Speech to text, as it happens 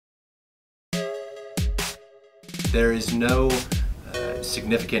there is no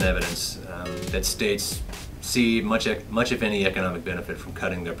significant evidence that states see much if any economic benefit from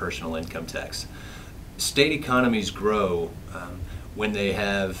cutting their personal income tax. State economies grow when they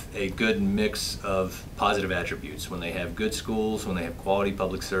have a good mix of positive attributes, when they have good schools, when they have quality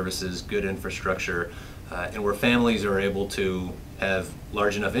public services, good infrastructure, and where families are able to have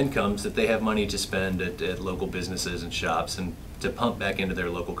large enough incomes that they have money to spend at local businesses and shops and to pump back into their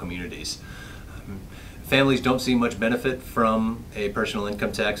local communities. Families don't see much benefit from a personal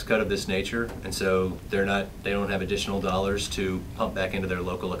income tax cut of this nature, and so they don't have additional dollars to pump back into their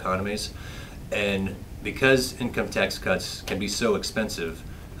local economies. And because income tax cuts can be so expensive,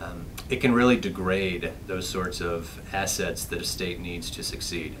 it can really degrade those sorts of assets that a state needs to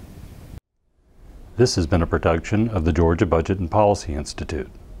succeed. This has been a production of the Georgia Budget and Policy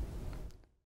Institute.